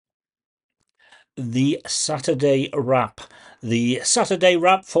the Saturday wrap. The Saturday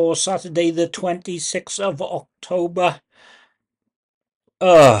wrap for Saturday the 26th of October.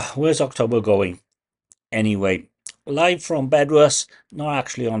 Where's October going? Anyway, live from Bedwas, not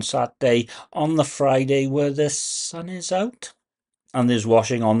actually on Saturday, on the Friday where the sun is out and there's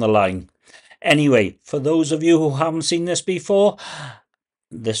washing on the line. Anyway, for those of you who haven't seen this before,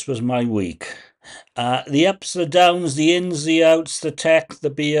 this was my week. The ups, the downs, the ins, the outs, the tech, the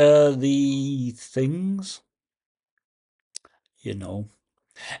beer, the things, you know.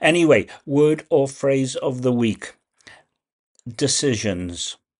 Anyway, word or phrase of the week.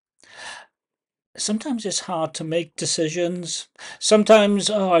 Decisions. Sometimes it's hard to make decisions. Sometimes,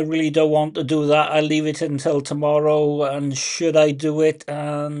 I really don't want to do that. I'll leave it until tomorrow. And should I do it?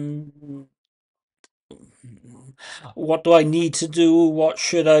 And what do I need to do? What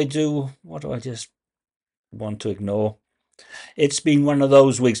should I do? What do I just want to ignore? It's been one of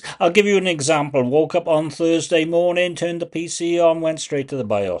those weeks. I'll give you an example. Woke up on Thursday morning, turned the PC on, went straight to the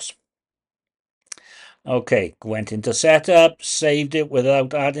BIOS. Okay, went into setup, saved it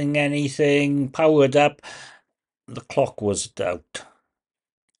without adding anything, powered up. The clock was out.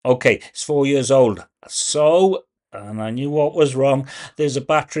 Okay, it's 4 years old. So, and I knew what was wrong. There's a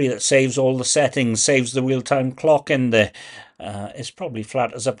battery that saves all the settings, saves the real-time clock in there. It's probably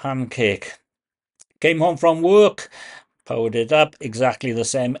flat as a pancake. Came home from work, powered it up, exactly the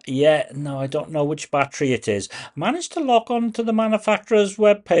same. Yeah, no, I don't know which battery it is. Managed to log on to the manufacturer's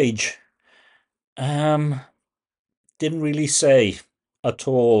webpage. Didn't really say at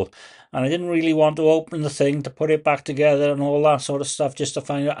all. And I didn't really want to open the thing to put it back together and all that sort of stuff, just to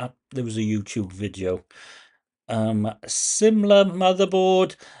find out there was a YouTube video. Similar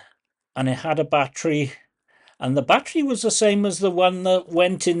motherboard, and it had a battery, and the battery was the same as the one that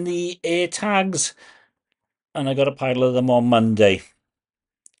went in the air tags, and I got a pile of them on Monday.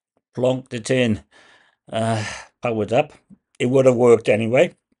 Plonked it in, powered up. It would have worked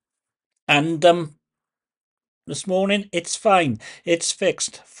anyway. And this morning, it's fine. It's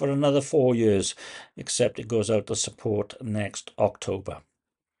fixed for another 4 years, except it goes out to support next October.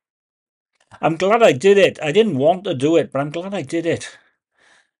 I'm glad I did it. I didn't want to do it, but I'm glad I did it.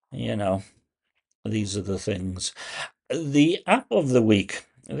 You know, these are the things. The app of the week.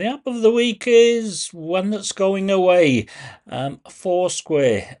 The app of the week is one that's going away.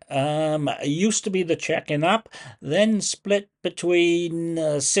 Foursquare. Used to be the check-in app, then split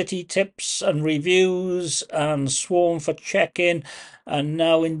between City Tips and Reviews and Swarm for check-in. And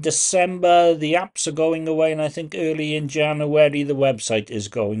now in December, the apps are going away, and I think early in January, the website is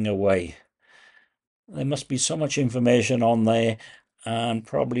going away. There must be so much information on there, and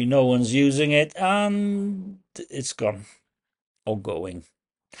probably no one's using it, and it's gone or going.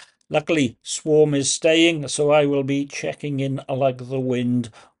 Luckily, Swarm is staying, so I will be checking in like the wind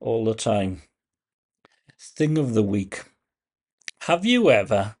all the time. Thing of the week. Have you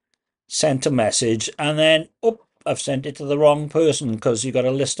ever sent a message and then, I've sent it to the wrong person because you got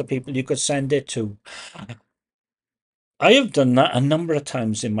a list of people you could send it to? I have done that a number of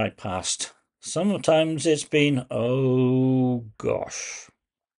times in my past. Sometimes it's been, oh gosh.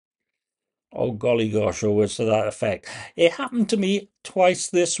 Oh golly gosh, or words to that effect. It happened to me twice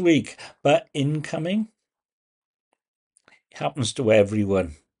this week, but incoming. It happens to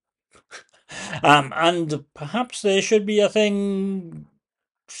everyone. And perhaps there should be a thing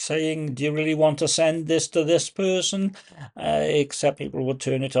saying, do you really want to send this to this person? Except people would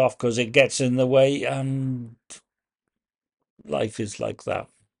turn it off because it gets in the way, and life is like that.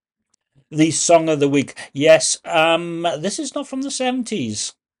 The song of the week. Yes, this is not from the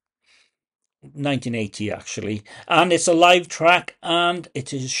 70s. 1980 actually, and it's a live track, and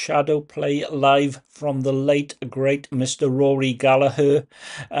it is Shadow Play live from the late great Mr. Rory Gallagher,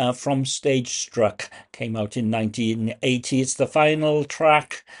 from Stage Struck. Came out in 1980. It's the final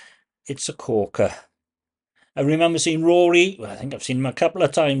track. It's a corker. I remember seeing Rory, I think I've seen him a couple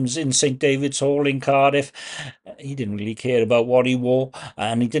of times in St David's Hall in Cardiff. He didn't really care about what he wore,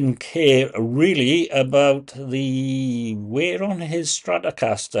 and he didn't care really about the wear on his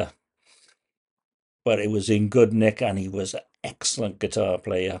Stratocaster. But it was in good nick, and he was an excellent guitar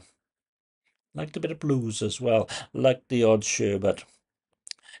player. Liked a bit of blues as well, liked the odd sherbet.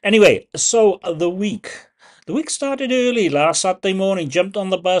 Anyway, so the week. The week started early last Saturday morning. Jumped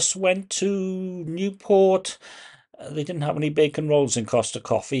on the bus, went to Newport. They didn't have any bacon rolls in Costa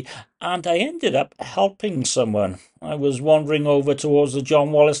Coffee, and I ended up helping someone. I was wandering over towards the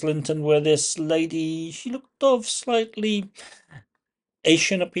John Wallace Linton where this lady, she looked of slightly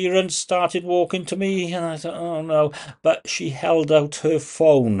Asian appearance, started walking to me, and I thought, oh no, but she held out her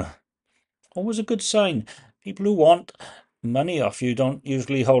phone. Always a good sign. People who want money off you don't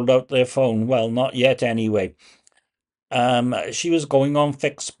usually hold out their phone. Well, not yet anyway. She was going on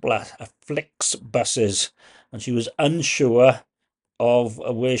Flix buses, and she was unsure of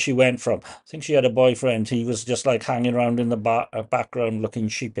where she went from. I think she had a boyfriend. He was just like hanging around in the background looking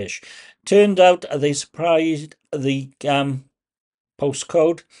sheepish. Turned out they surprised the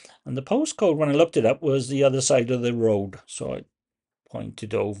postcode, and the postcode, when I looked it up, was the other side of the road. So I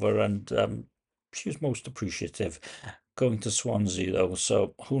pointed over, and she was most appreciative. Going to Swansea, though,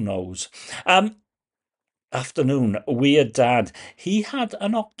 so who knows. Afternoon, Weird Dad. He had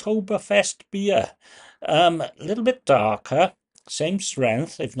an Oktoberfest beer. A little bit darker, same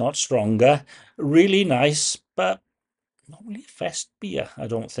strength, if not stronger. Really nice, but not really a fest beer, I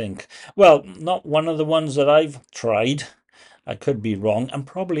don't think. Well, not one of the ones that I've tried. I could be wrong, and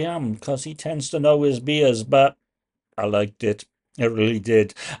probably am, because he tends to know his beers, but I liked it. It really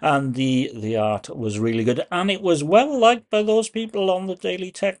did. And the art was really good. And it was well liked by those people on the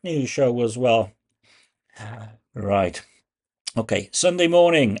Daily Tech News show as well. Right. Okay, Sunday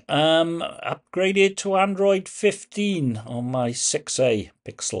morning. Upgraded to Android 15 on my 6A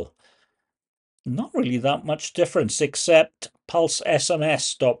Pixel. Not really that much difference, except Pulse SMS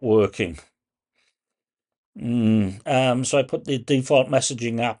stopped working. So I put the default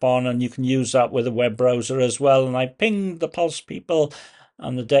messaging app on, and you can use that with a web browser as well. And I pinged the Pulse people,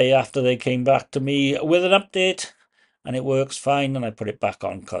 and the day after they came back to me with an update, and it works fine. And I put it back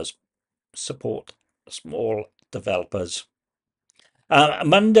on because support small developers.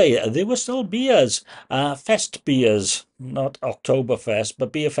 Monday, there were still beers, fest beers, not Oktoberfest,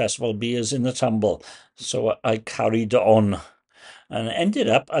 but beer festival beers in the tumble. So I carried on and ended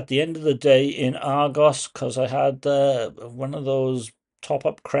up at the end of the day in Argos because I had one of those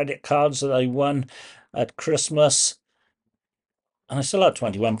top-up credit cards that I won at Christmas, and I still had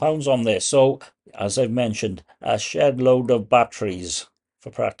 £21 on there. So, as I've mentioned, a shed load of batteries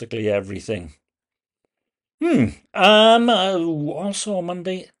for practically everything. Also on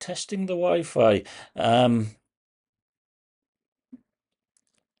Monday, testing the Wi-Fi. I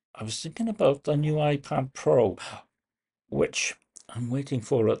was thinking about the new iPad Pro, which I'm waiting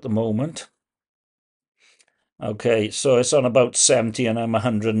for at the moment. Okay, so it's on about 70 and I'm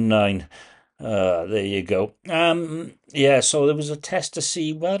 109. There you go. Yeah, so there was a test to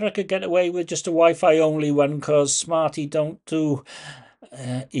see whether I could get away with just a Wi-Fi only one, because Smarty don't do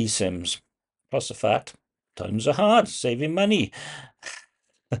eSIMs. Plus the fact, times are hard, saving money.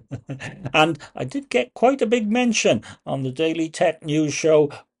 And I did get quite a big mention on the Daily Tech News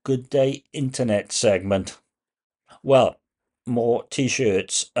show Good Day Internet segment. Well, more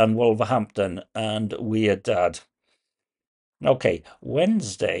t-shirts and Wolverhampton and Weird Dad. Okay,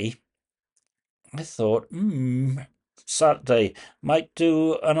 Wednesday, I thought, Saturday, might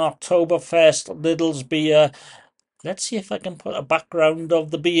do an Oktoberfest Lidl's beer. Let's see if I can put a background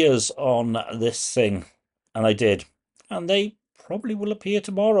of the beers on this thing. And I did. And they probably will appear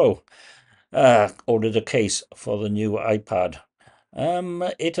tomorrow. Ordered a case for the new iPad.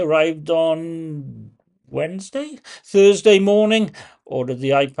 It arrived on Thursday morning. Ordered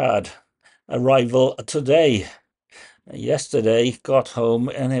the iPad. Arrival today. Yesterday, got home,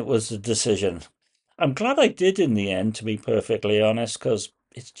 and it was a decision. I'm glad I did in the end, to be perfectly honest, because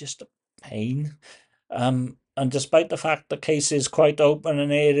it's just a pain. And despite the fact the case is quite open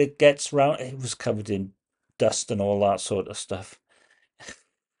and air it gets round, it was covered in dust and all that sort of stuff.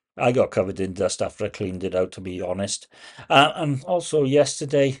 I got covered in dust after I cleaned it out, to be honest. And also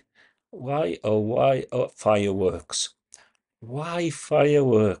yesterday, why, fireworks? Why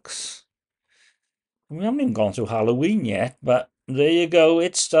fireworks? We haven't even gone through Halloween yet, but there you go,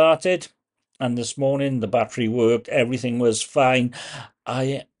 it started. And this morning the battery worked, everything was fine.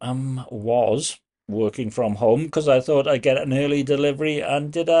 I was working from home because I thought I'd get an early delivery,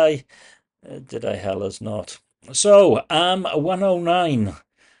 and did I? Did I? Hell as not. So, 109.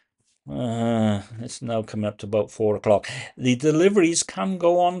 It's now coming up to about 4 o'clock. The deliveries can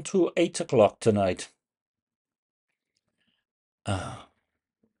go on to 8 o'clock tonight.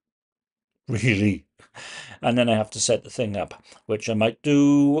 Really? And then I have to set the thing up, which I might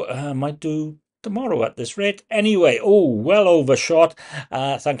do tomorrow at this rate. Anyway, well overshot.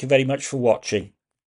 Thank you very much for watching.